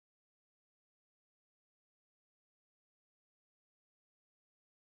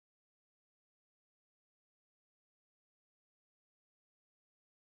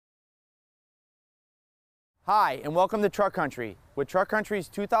Hi, and welcome to Truck Country. With Truck Country's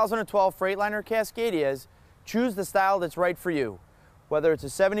 2012 Freightliner Cascadias, choose the style that's right for you, whether it's a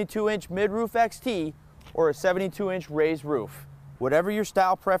 72-inch mid-roof XT or a 72-inch raised roof. Whatever your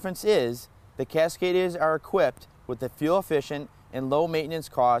style preference is, the Cascadias are equipped with the fuel-efficient and low-maintenance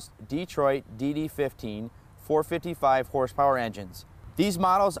cost Detroit DD15 455 horsepower engines. These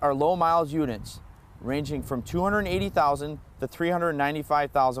models are low-mileage units, ranging from 280,000 to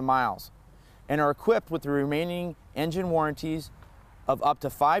 395,000 miles, and are equipped with the remaining engine warranties of up to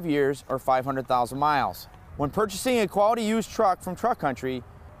 5 years or 500,000 miles. When purchasing a quality used truck from Truck Country,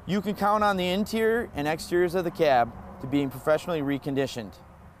 you can count on the interior and exteriors of the cab to being professionally reconditioned.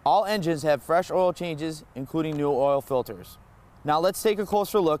 All engines have fresh oil changes, including new oil filters. Now let's take a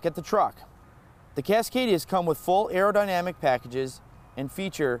closer look at the truck. The Cascadias come with full aerodynamic packages and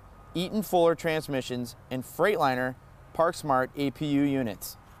feature Eaton Fuller transmissions and Freightliner ParkSmart APU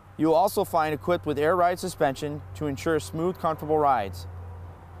units. You will also find equipped with air ride suspension to ensure smooth, comfortable rides.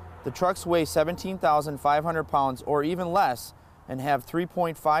 The trucks weigh 17,500 pounds or even less and have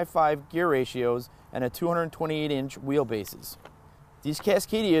 3.55 gear ratios and a 228-inch wheelbases. These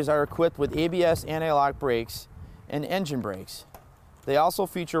Cascadias are equipped with ABS anti-lock brakes and engine brakes. They also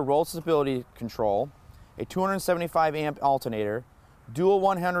feature roll stability control, a 275 amp alternator, dual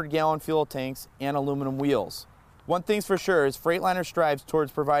 100-gallon fuel tanks, and aluminum wheels. One thing's for sure is Freightliner strives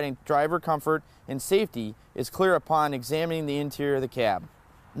towards providing driver comfort and safety is clear upon examining the interior of the cab.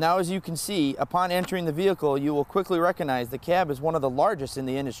 Now, as you can see, upon entering the vehicle, you will quickly recognize the cab is one of the largest in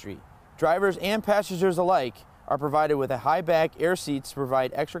the industry. Drivers and passengers alike are provided with a high back air seats to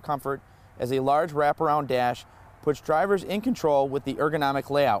provide extra comfort, as a large wraparound dash puts drivers in control with the ergonomic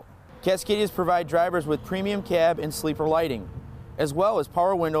layout. Cascadias provide drivers with premium cab and sleeper lighting, as well as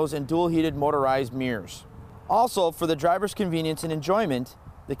power windows and dual heated motorized mirrors. Also, for the driver's convenience and enjoyment,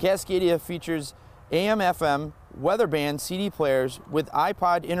 the Cascadia features AM/FM weather band CD players with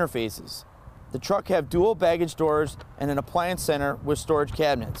iPod interfaces. The truck have dual baggage doors and an appliance center with storage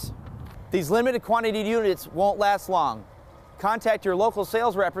cabinets. These limited quantity units won't last long. Contact your local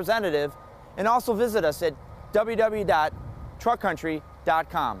sales representative and also visit us at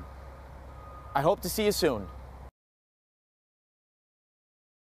www.truckcountry.com. I hope to see you soon.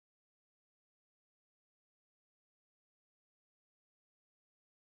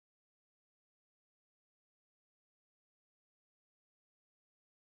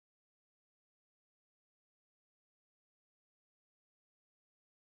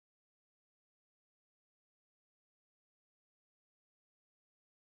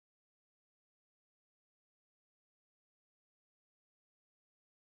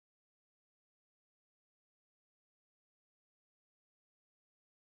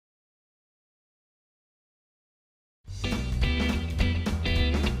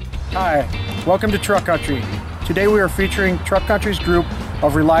 Hi, welcome to Truck Country. Today we are featuring Truck Country's group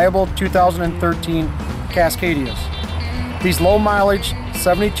of reliable 2013 Cascadias. These low mileage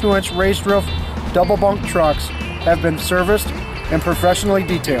 72-inch raised roof double bunk trucks have been serviced and professionally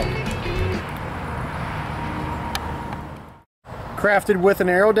detailed. Crafted with an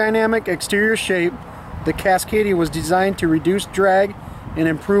aerodynamic exterior shape, the Cascadia was designed to reduce drag and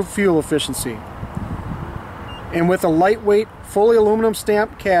improve fuel efficiency. And with a lightweight, fully aluminum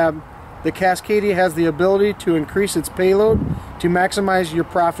stamped cab, the Cascadia has the ability to increase its payload to maximize your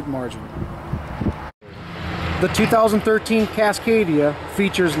profit margin. The 2013 Cascadia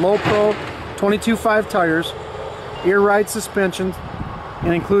features low pro 22.5 tires, air ride suspension,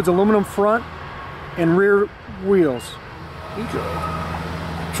 and includes aluminum front and rear wheels.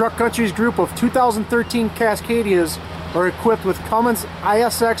 Truck Country's group of 2013 Cascadias are equipped with Cummins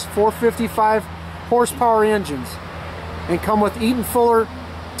ISX 455 horsepower engines and come with Eaton Fuller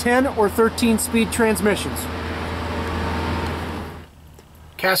 10 or 13 speed transmissions.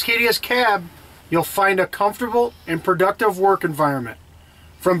 Cascadia's cab, you'll find a comfortable and productive work environment.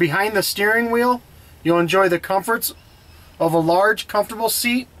 From behind the steering wheel, you'll enjoy the comforts of a large, comfortable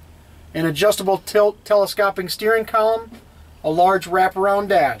seat, an adjustable tilt telescoping steering column, a large wraparound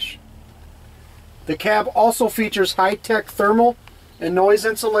dash. The cab also features high-tech thermal and noise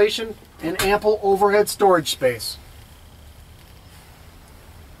insulation and ample overhead storage space.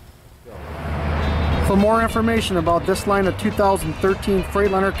 For more information about this line of 2013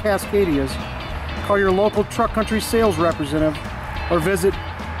 Freightliner Cascadias, call your local Truck Country sales representative or visit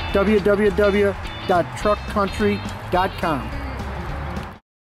www.truckcountry.com.